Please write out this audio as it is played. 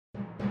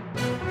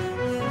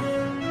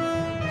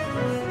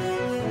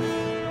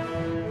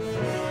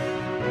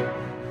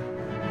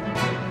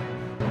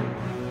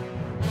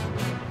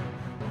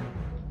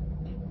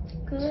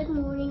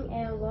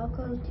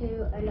welcome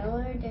to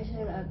another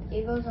edition of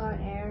Eagles on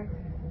Air.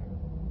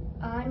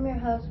 I'm your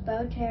host,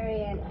 Bo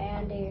Terry and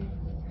Andy.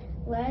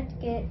 Let's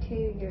get to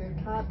your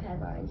top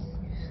headlines.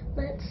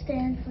 Let's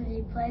stand for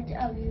the Pledge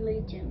of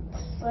Allegiance.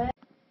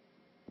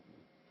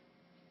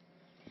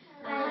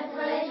 I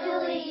pledge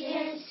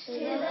allegiance to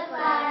the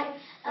flag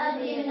of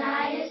the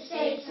United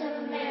States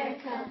of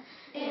America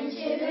and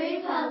to the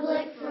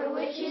republic for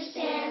which it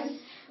stands,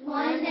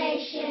 one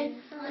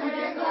nation,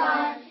 under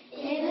God,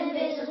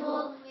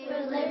 indivisible,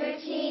 with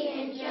liberty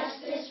and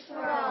justice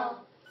for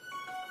all.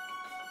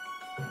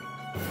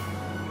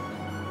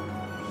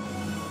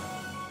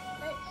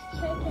 Let's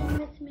check in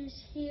with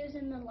Miss Hughes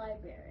in the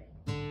library.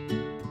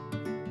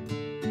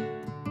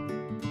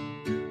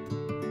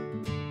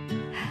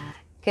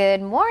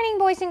 Good morning,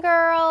 boys and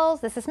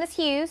girls. This is Miss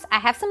Hughes. I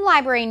have some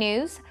library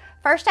news.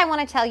 First, I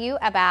want to tell you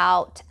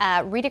about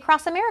Read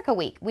Across America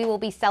Week. We will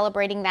be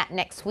celebrating that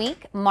next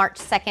week, March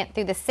 2nd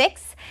through the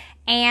 6th,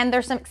 and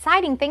there's some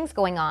exciting things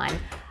going on.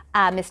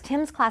 Miss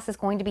Tim's class is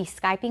going to be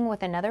Skyping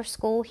with another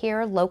school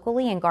here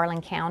locally in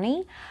Garland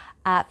County.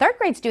 Third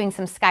grade's doing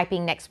some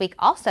Skyping next week.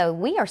 Also,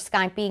 we are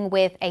Skyping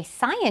with a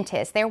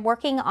scientist. They're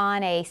working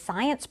on a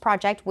science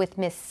project with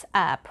Miss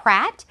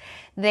Pratt.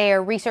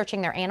 They're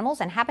researching their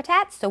animals and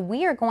habitats, so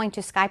we are going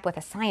to Skype with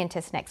a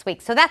scientist next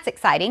week. So that's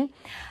exciting.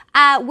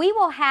 We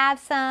will have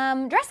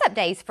some dress-up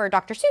days for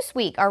Dr. Seuss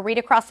Week, or Read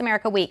Across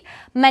America Week.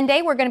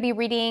 Monday, we're going to be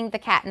reading The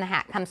Cat in the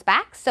Hat Comes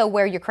Back, so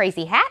wear your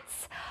crazy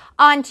hats.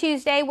 On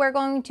Tuesday, we're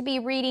going to be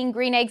reading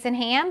Green Eggs and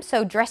Ham,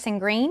 so dress in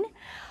green.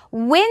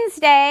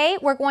 Wednesday,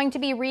 we're going to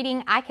be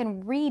reading I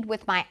Can Read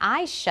with My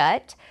Eyes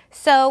Shut,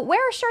 so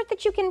wear a shirt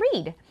that you can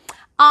read.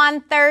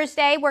 On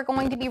Thursday, we're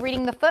going to be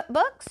reading the Foot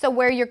Book, so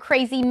wear your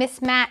crazy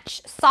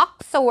mismatched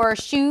socks or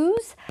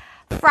shoes.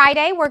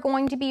 Friday, we're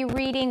going to be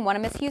reading one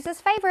of Miss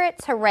Hughes'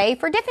 favorites, Hooray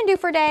for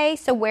Diff'n'Doofer Day,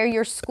 so wear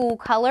your school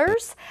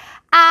colors.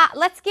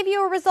 Let's give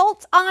you a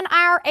result on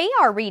our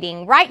AR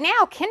reading. Right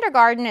now,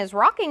 kindergarten is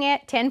rocking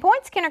it. 10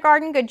 points,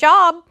 kindergarten. Good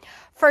job.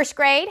 First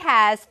grade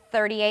has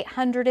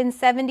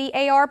 3,870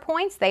 AR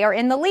points. They are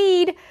in the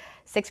lead.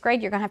 Sixth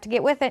grade, you're going to have to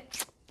get with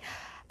it.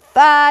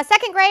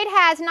 Second grade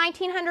has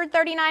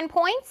 1,939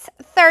 points.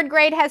 Third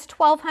grade has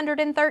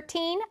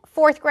 1,213.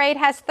 Fourth grade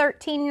has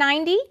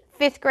 1,390.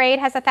 Fifth grade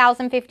has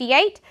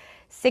 1,058.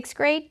 Sixth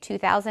grade,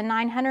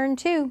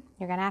 2,902.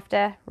 You're going to have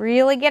to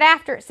really get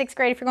after it, sixth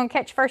grade, if you're going to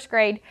catch first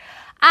grade.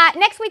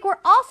 Next week, we're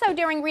also,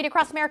 during Read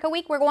Across America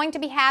Week, we're going to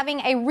be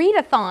having a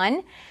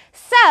readathon.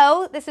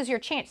 So this is your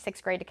chance,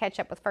 sixth grade, to catch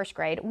up with first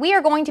grade. We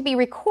are going to be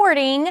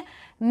recording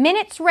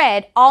minutes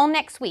read all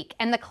next week.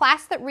 And the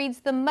class that reads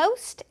the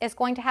most is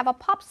going to have a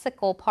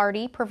popsicle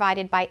party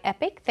provided by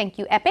Epic. Thank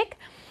you, Epic.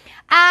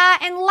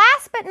 And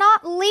last but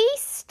not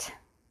least,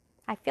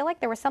 I feel like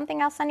there was something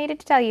else I needed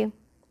to tell you.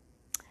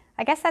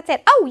 I guess that's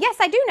it. Oh, yes,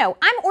 I do know.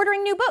 I'm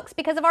ordering new books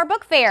because of our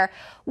book fair.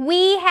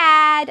 We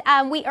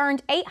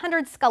earned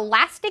 800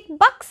 Scholastic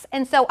bucks,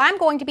 and so I'm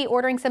going to be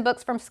ordering some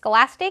books from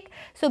Scholastic,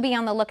 so be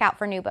on the lookout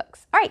for new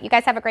books. All right, you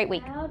guys have a great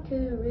week. How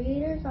do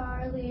readers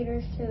are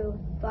leaders to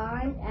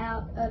find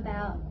out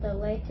about the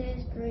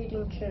latest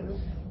reading trends?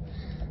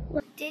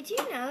 Did you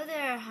know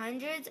there are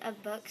hundreds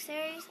of book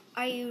series?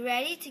 Are you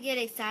ready to get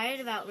excited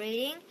about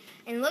reading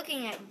and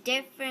looking at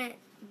different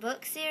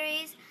book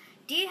series?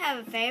 Do you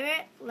have a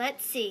favorite?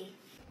 Let's see.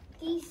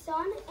 The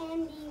Sun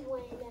and the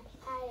Wind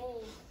had a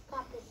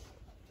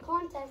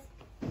contest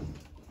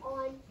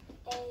on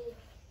a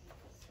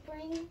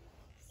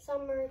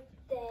summer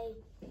day.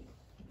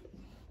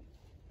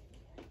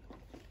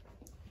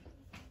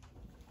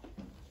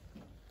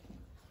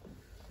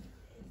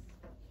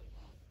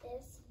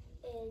 This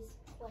is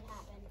what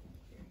happened.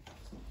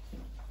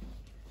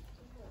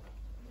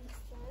 The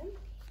sun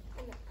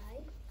and the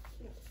eye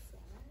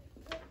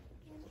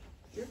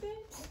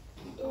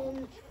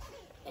in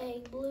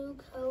a blue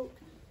coat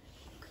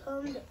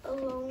come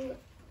along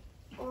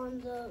on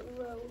the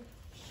road.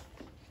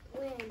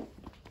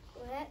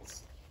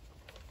 Let's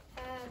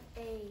have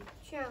a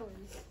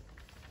challenge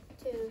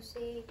to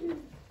see who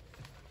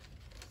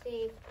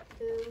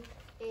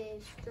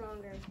is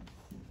stronger.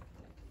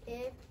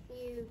 If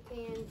you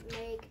can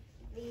make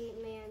the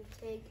man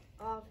take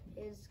off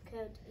his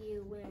coat,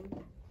 you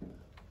win.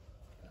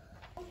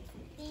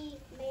 The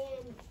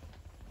man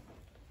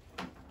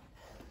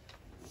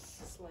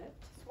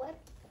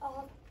swept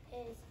off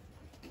his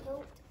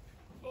coat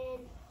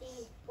and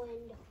the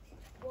wind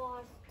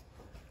washed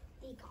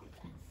the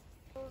contest.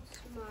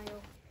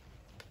 Smile.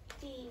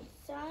 The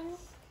sun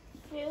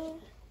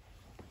feels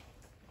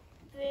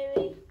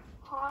very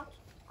hot.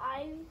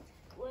 I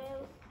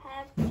will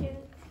have to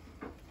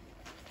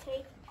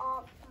take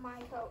off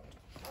my coat.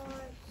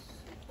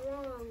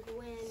 Strong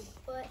wind,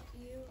 but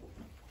you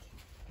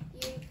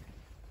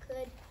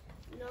could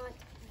not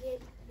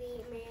get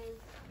the man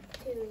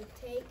to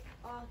take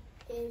off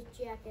his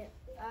jacket.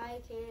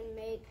 I can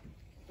make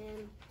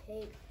him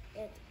take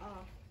it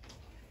off.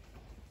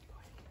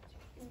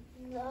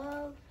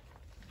 The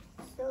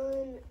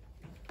sun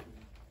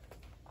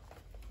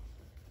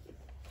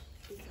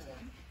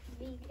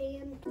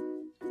began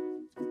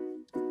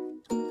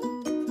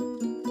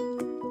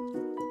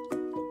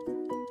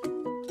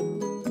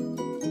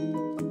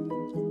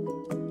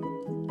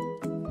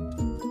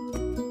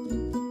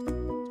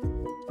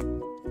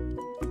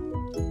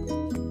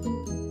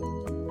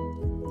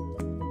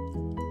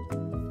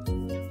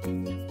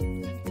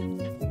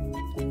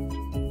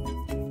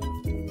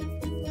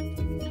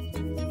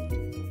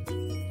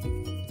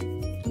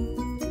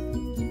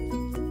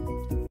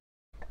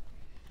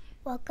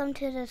Welcome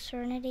to the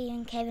Serenity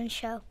and Kevin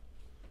Show.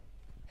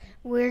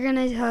 We're going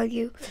to tell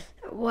you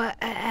what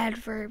an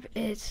adverb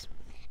is.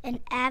 An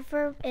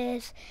adverb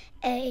is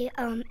a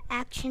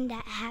action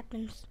that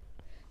happens.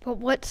 But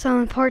what's so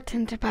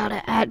important about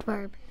an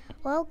adverb?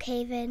 Well,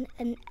 Kevin,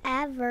 an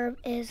adverb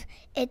is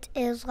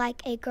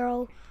like a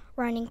girl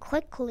running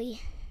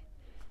quickly.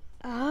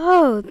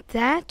 Oh,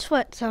 that's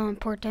what's so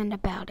important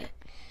about it.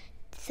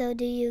 So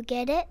do you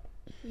get it?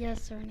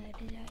 Yes,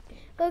 Serenity.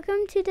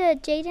 Welcome to the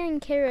Jada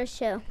and Kara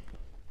Show.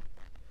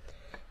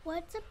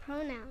 What's a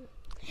pronoun?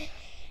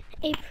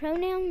 A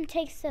pronoun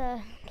takes the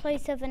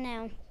place of a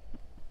noun.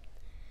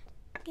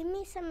 Give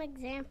me some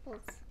examples.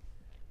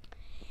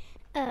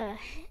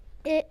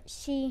 It,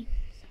 she.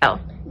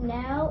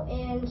 Now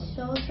in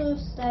social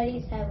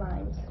studies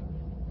headlines.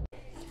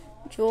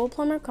 Jewel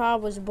Plummer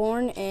Cobb was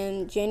born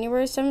on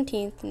January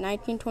 17th,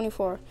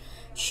 1924.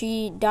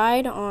 She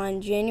died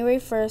on January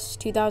 1st,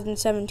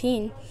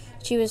 2017.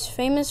 She was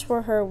famous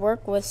for her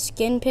work with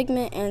skin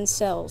pigment and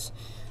cells,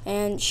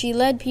 and she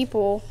led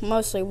people,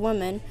 mostly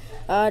women,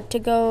 to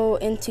go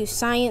into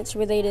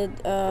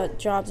science-related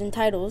jobs and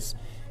titles,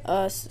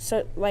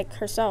 like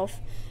herself.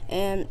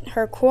 And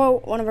her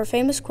quote, one of her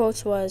famous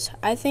quotes was,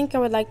 "I think I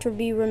would like to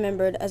be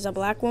remembered as a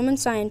black woman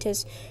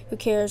scientist who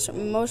cares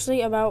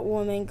mostly about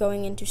women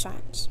going into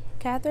science."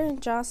 Katherine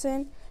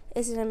Johnson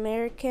is an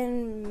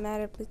American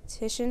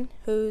mathematician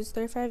whose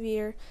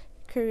 35-year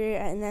career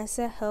at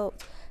NASA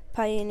helped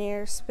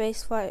pioneer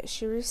spaceflight.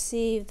 She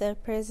received the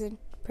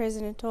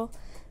Presidential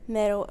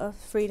Medal of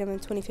Freedom in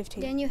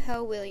 2015. Daniel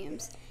Hell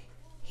Williams.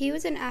 He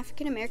was an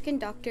African-American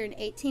doctor. In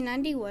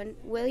 1891,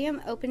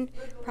 William opened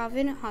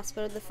Providence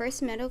Hospital, the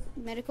first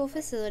medical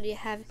facility to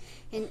have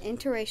an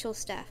interracial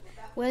staff.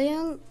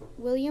 William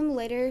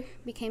later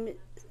became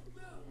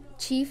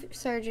chief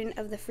surgeon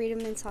of the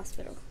Freedmen's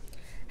Hospital.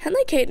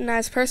 Henley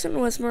Catonized person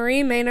was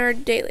Marie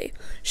Maynard Daly.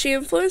 She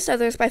influenced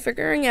others by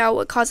figuring out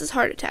what causes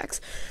heart attacks.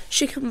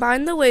 She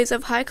combined the ways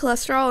of high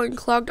cholesterol and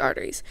clogged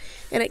arteries,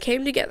 and it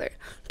came together.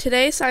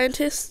 Today,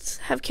 scientists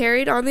have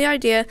carried on the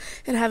idea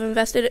and have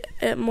invested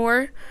it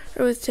more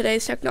with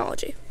today's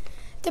technology.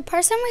 The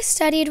person we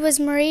studied was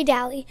Marie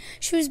Daly.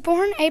 She was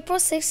born April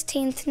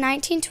 16,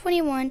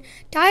 1921,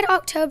 died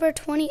October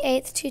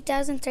 28,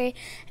 2003,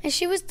 and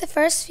she was the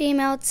first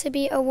female to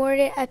be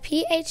awarded a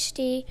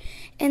Ph.D.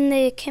 in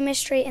the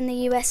chemistry in the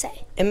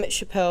USA. Emmett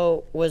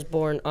Chappell was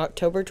born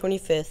October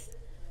 25th,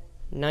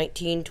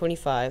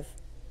 1925.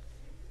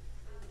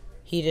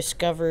 He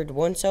discovered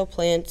one-cell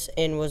plants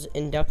and was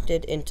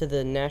inducted into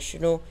the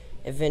National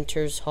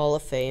Inventors Hall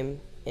of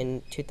Fame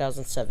in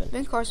 2007.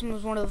 Ben Carson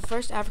was one of the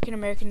first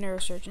African-American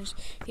neurosurgeons.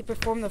 He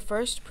performed the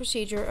first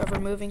procedure of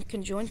removing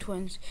conjoined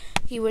twins.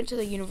 He went to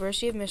the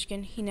University of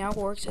Michigan. He now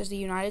works as the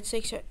United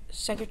States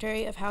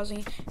Secretary of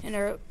Housing and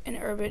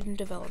Urban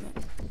Development.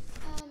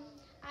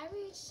 I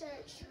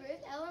researched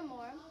Ruth Ellen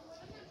Moore.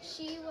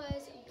 She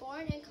was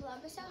born in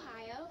Columbus,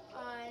 Ohio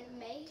on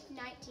May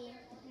 19,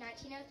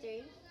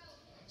 1903.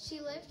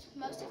 She lived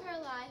most of her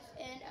life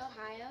in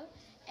Ohio,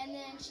 and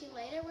then she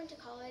later went to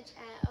college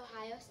at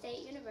Ohio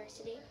State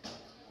University.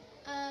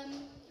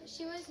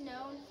 She was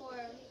known for,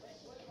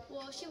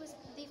 she was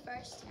the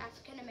first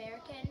African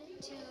American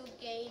to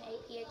gain a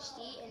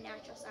PhD in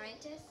natural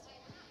scientist,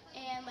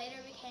 and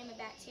later became a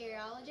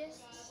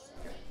bacteriologist.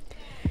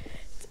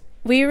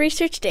 We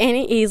researched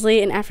Annie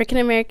Easley, an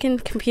African-American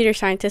computer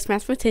scientist,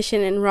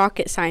 mathematician, and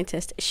rocket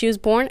scientist. She was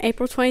born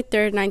April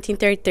 23,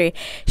 1933.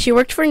 She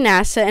worked for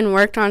NASA and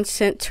worked on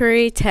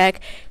Century Tech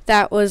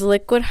that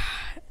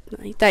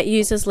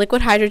uses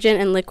liquid hydrogen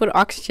and liquid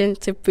oxygen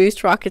to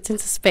boost rockets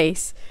into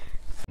space.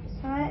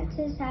 Science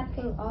is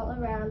happening all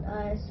around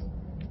us.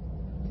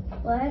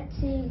 Let's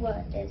see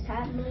what is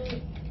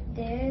happening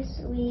this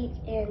week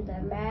in the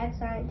Mad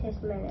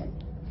Scientist Minute.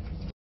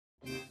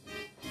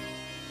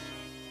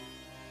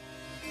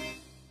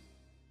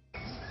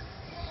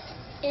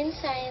 In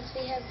science,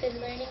 we have been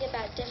learning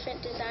about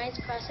different designs,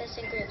 processes,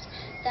 and groups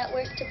that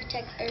work to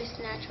protect Earth's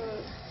natural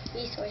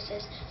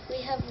resources. We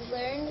have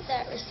learned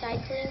that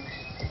recycling,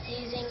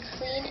 using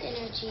clean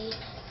energy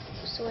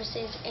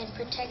sources, and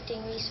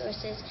protecting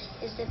resources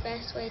is the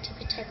best way to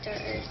protect our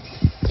Earth.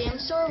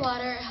 Dams store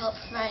water, help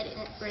provide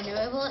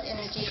renewable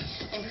energy,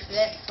 and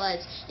prevent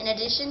floods. In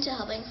addition to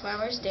helping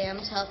farmers,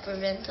 dams help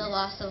prevent the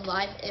loss of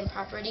life and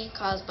property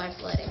caused by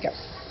flooding.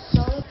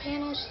 Solar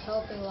panels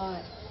help a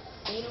lot.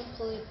 They don't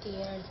pollute the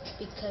air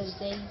because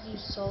they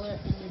use solar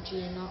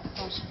energy and not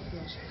fossil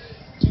fuels.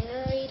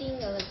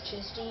 Generating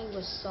electricity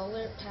with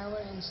solar power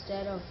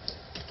instead of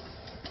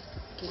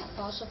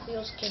fossil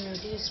fuels can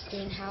reduce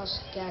greenhouse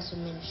gas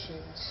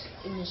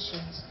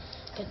emissions,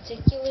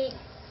 particularly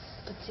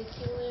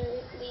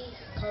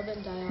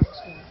carbon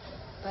dioxide.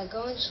 By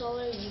going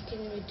solar, you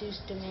can reduce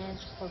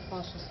demands for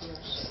fossil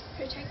fuels.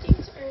 Protecting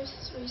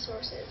Earth's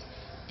resources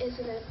is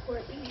an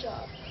important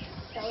job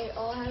that we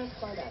all have a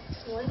part of.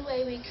 One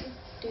way we can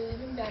do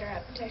even better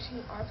at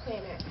protecting our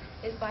planet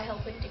is by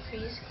helping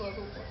decrease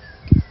global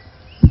warming.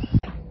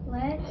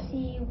 Let's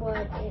see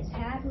what is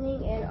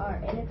happening in our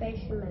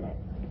Innovation Minute.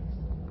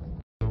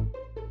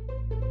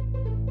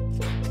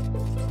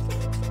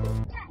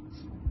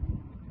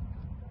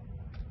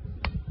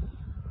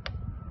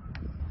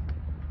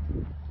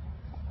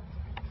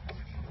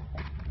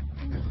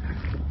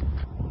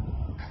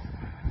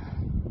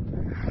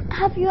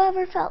 Have you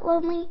ever felt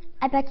lonely?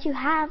 I bet you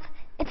have.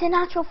 It's a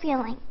natural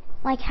feeling,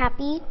 like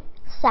happy,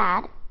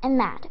 sad, and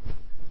mad.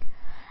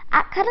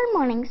 At Cutter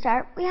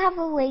Morningstar, we have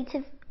a way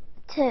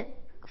to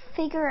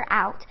figure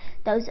out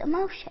those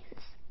emotions.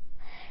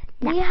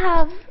 We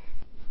have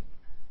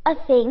a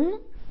thing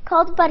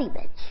called Buddy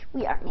Bench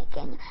we are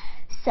making.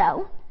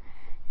 So,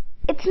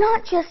 it's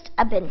not just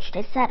a bench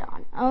to sit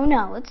on. Oh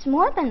no, it's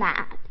more than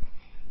that.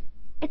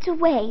 It's a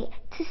way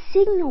to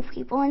signal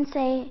people and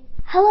say,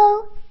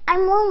 hello,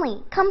 I'm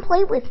lonely, come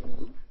play with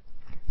me.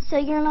 So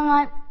you're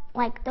not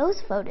like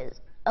those photos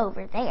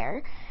over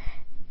there,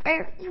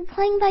 where you're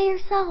playing by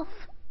yourself.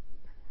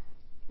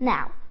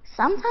 Now,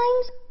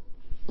 sometimes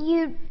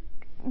you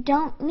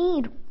don't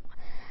need,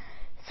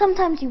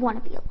 sometimes you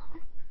want to be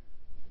alone.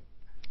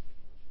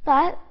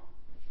 But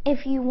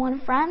if you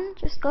want a friend,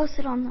 just go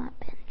sit on that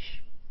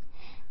bench,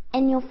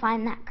 and you'll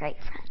find that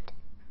great friend.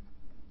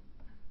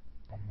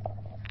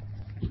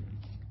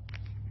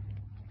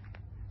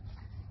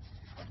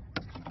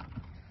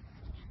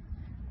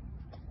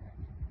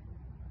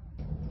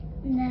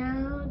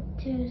 Now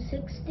to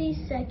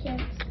 60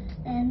 seconds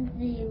and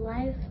the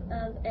life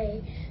of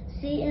a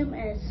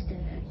CMS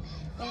student.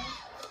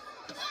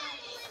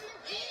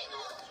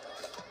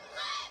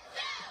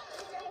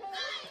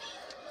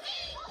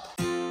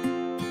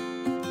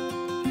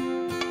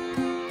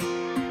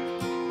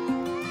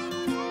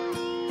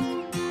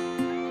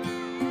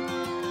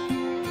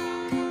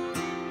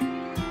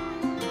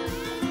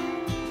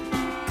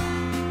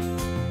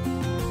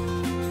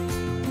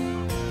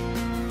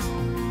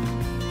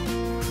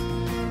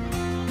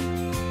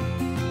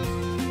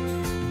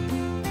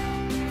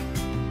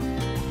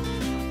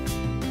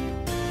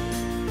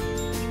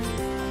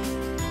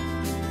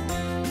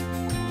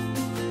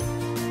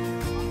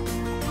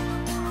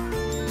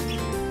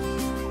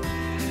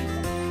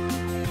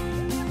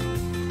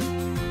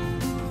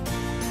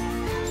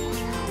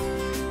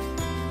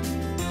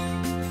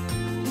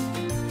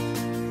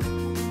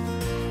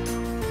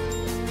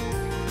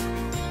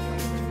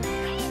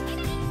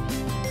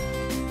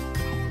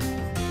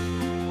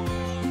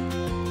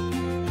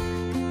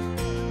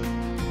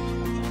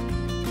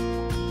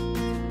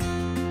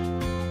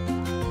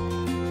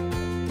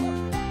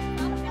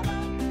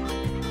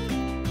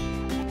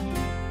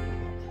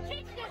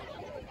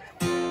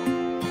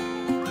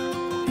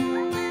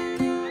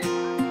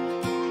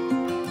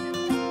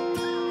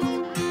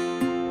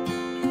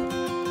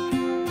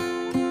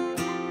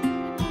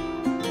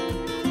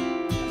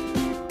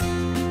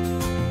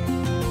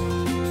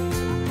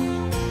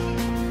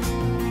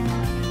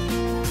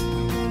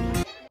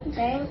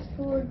 Thanks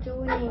for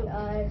joining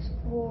us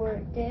for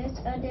this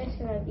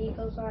edition of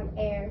Eagles on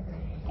Air.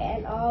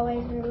 And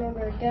always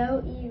remember,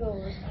 go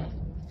Eagles!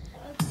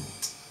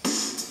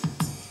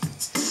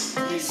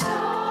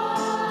 Star.